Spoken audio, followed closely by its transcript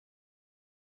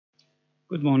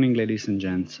Good morning, ladies and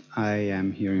gents. I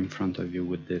am here in front of you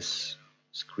with this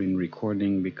screen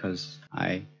recording because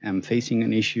I am facing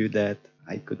an issue that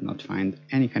I could not find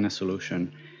any kind of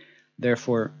solution.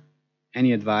 Therefore,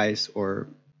 any advice or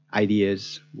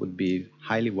ideas would be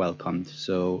highly welcomed.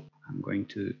 So I'm going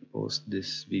to post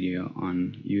this video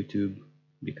on YouTube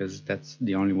because that's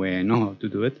the only way I know how to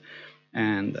do it.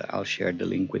 And I'll share the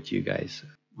link with you guys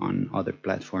on other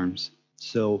platforms.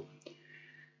 So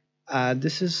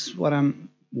this is what I'm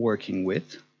working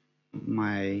with.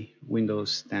 My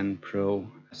Windows 10 Pro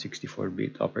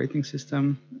 64-bit operating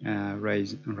system,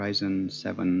 Ryzen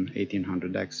 7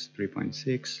 1800X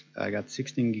 3.6. I got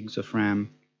 16 gigs of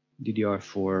RAM,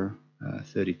 DDR4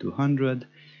 3200.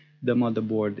 The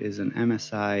motherboard is an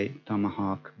MSI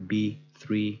Tomahawk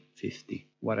B350.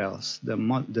 What else? The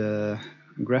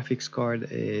graphics card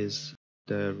is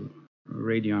the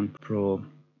Radeon Pro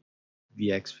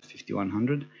VX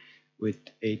 5100 with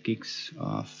 8 gigs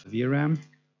of VRAM,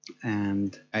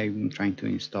 and I'm trying to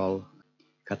install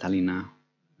Catalina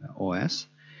OS,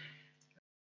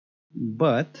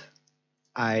 but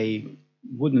I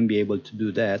wouldn't be able to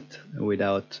do that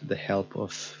without the help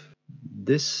of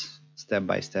this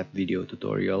step-by-step video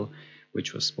tutorial,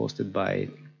 which was posted by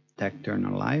Tech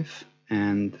Turner Live.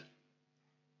 And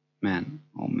man,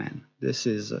 oh man, this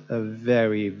is a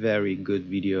very, very good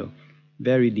video,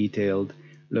 very detailed.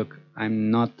 Look, I'm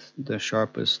not the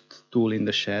sharpest tool in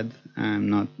the shed. I'm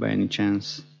not by any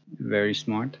chance very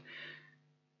smart.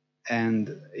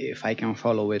 And if I can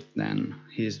follow it, then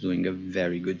he's doing a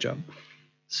very good job.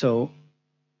 So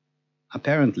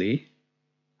apparently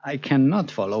I cannot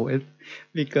follow it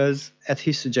because at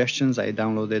his suggestions I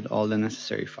downloaded all the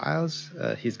necessary files.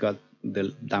 He's got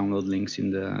the download links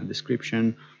in the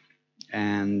description,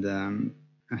 and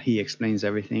he explains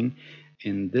everything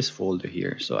in this folder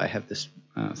here. So I have this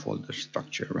folder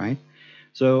structure, right?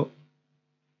 So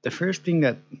the first thing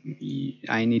that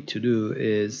I need to do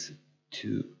is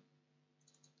to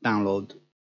download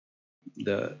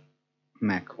the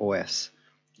macOS,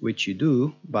 which you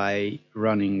do by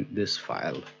running this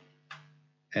file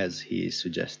as he is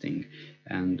suggesting,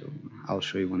 and I'll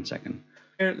show you one second.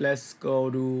 Here, let's go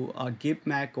to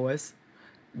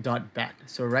gibMacOS.bat.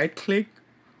 So right click,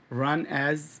 run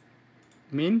as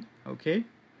admin. Okay,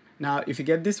 now if you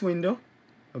get this window,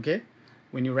 okay,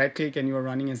 when you right click and you are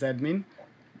running as admin,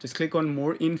 just click on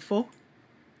more info,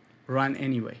 run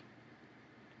anyway.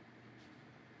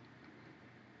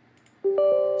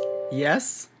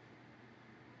 Yes.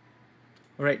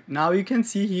 All right, now you can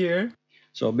see here.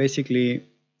 So basically,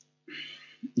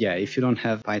 yeah, if you don't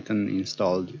have Python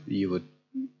installed, you would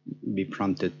be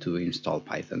prompted to install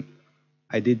Python.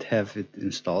 I did have it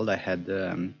installed. I had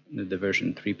the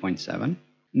version 3.7.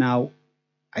 Now,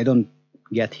 I don't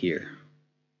get here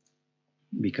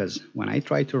because when I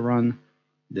try to run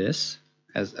this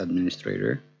as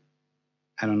administrator,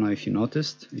 I don't know if you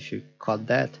noticed, if you caught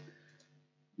that,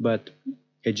 but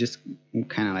it just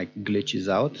kind of like glitches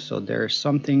out. So there's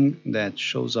something that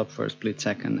shows up for a split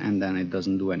second and then it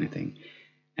doesn't do anything.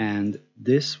 And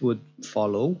this would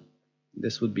follow.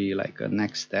 This would be like a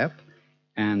next step.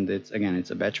 And it's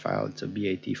a batch file, it's a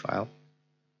BAT file,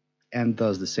 and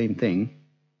does the same thing.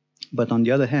 But on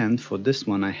the other hand, for this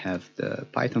one, I have the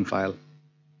Python file,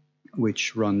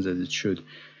 which runs as it should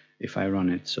if I run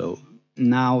it. So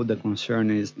now the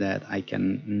concern is that I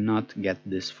cannot get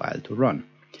this file to run.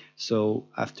 So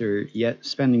after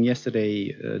spending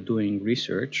yesterday doing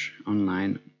research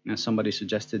online, somebody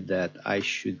suggested that I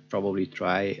should probably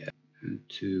try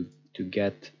to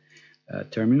get a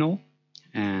terminal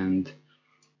and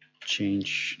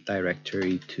change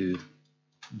directory to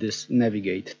this,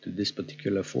 navigate to this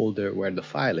particular folder where the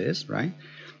file is, right?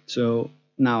 So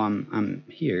now I'm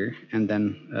here, and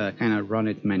then kind of run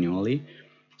it manually.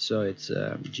 So it's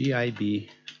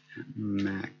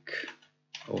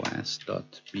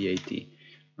gibMacOS.bat,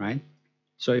 right?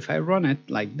 So if I run it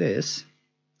like this,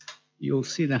 you'll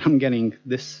see that I'm getting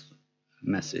this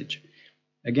message.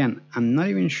 Again, I'm not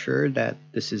even sure that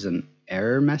this is an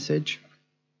error message.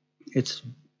 It's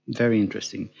very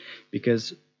interesting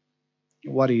because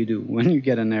what do you do when you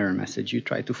get an error message? You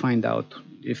try to find out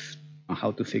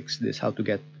how to fix this, how to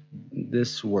get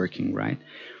this working, right?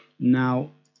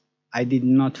 Now, I did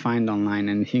not find online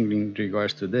anything in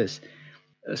regards to this.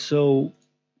 So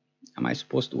am I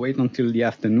supposed to wait until the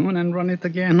afternoon and run it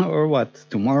again, or what?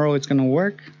 Tomorrow it's gonna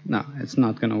work? No, it's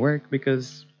not gonna work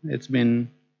because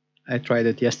I tried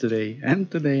it yesterday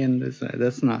and today, and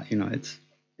that's not,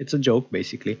 it's a joke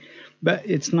basically, but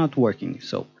it's not working.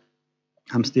 So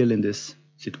I'm still in this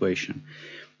situation.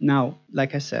 Now,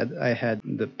 like I said, I had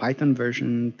the Python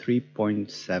version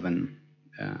 3.7.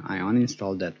 I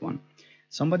uninstalled that one.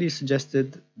 Somebody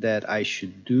suggested that I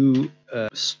should do a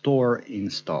store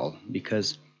install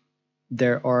because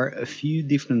there are a few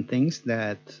different things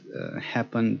that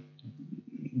happen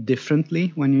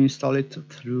differently when you install it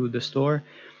through the store,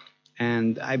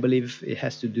 and I believe it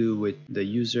has to do with the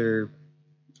user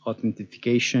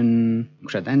authentication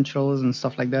credentials and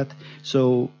stuff like that.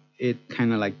 So it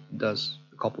kind of like does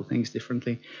a couple things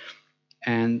differently,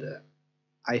 and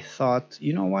I thought,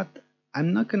 you know what,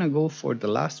 I'm not gonna go for the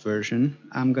last version,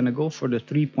 I'm gonna go for the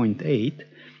 3.8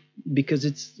 because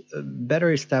it's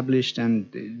better established,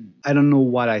 and I don't know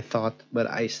what I thought, but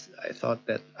I thought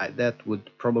that that would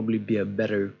probably be a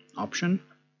better option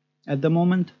at the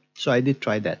moment. So I did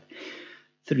try that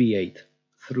 3.8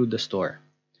 through the store,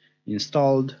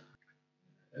 installed.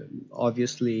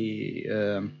 Obviously,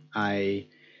 I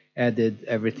added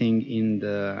everything in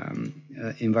the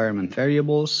environment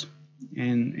variables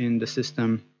and in the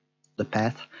system, the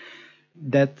path.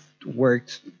 That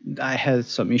worked. I had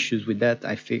some issues with that.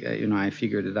 I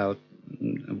figured it out,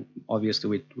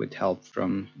 obviously with help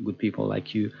from good people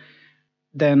like you.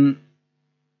 Then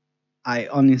I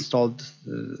uninstalled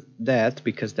that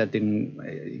because that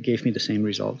didn't gave me the same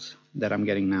results that I'm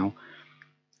getting now.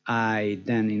 I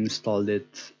then installed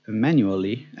it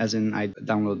manually, as in I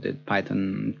downloaded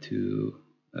Python to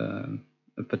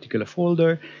a particular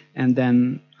folder, and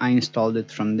then I installed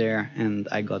it from there, and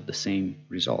I got the same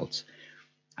results.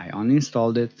 I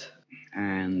uninstalled it,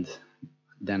 and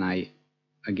then I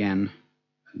again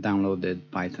downloaded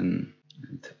Python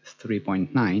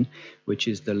 3.9, which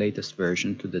is the latest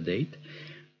version to the date,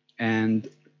 and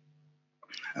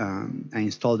I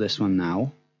installed this one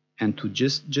now. And to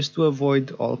just to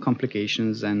avoid all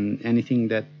complications and anything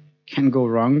that can go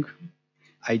wrong,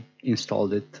 I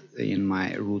installed it in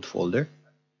my root folder.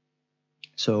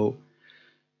 So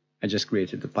I just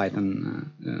created the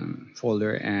Python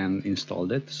folder and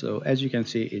installed it. So as you can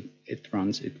see, it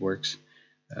runs, it works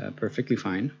perfectly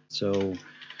fine. So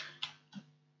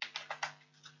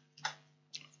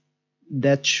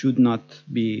that should not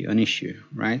be an issue,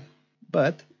 right?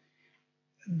 But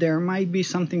there might be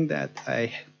something that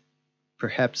I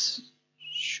perhaps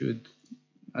should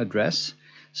address.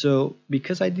 So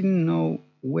because I didn't know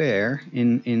where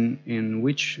in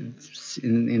which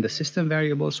in the system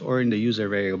variables or in the user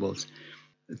variables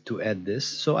to add this,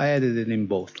 so I added it in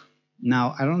both.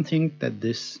 Now I don't think that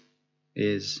this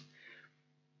is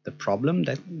the problem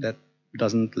that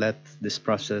doesn't let this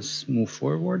process move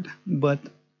forward, but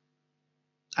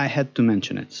I had to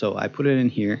mention it, so I put it in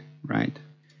here, right?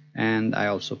 And I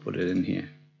also put it in here,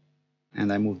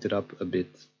 and I moved it up a bit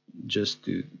just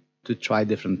to try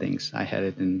different things. I had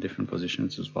it in different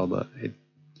positions as well, but it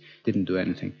didn't do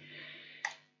anything.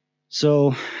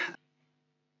 So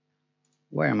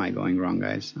where am I going wrong,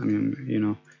 guys? I mean, you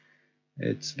know,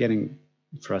 it's getting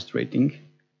frustrating.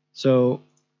 So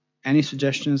any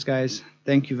suggestions, guys?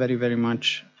 Thank you very, very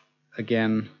much.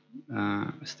 Again,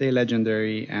 stay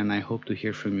legendary, and I hope to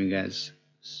hear from you guys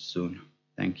soon.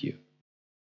 Thank you.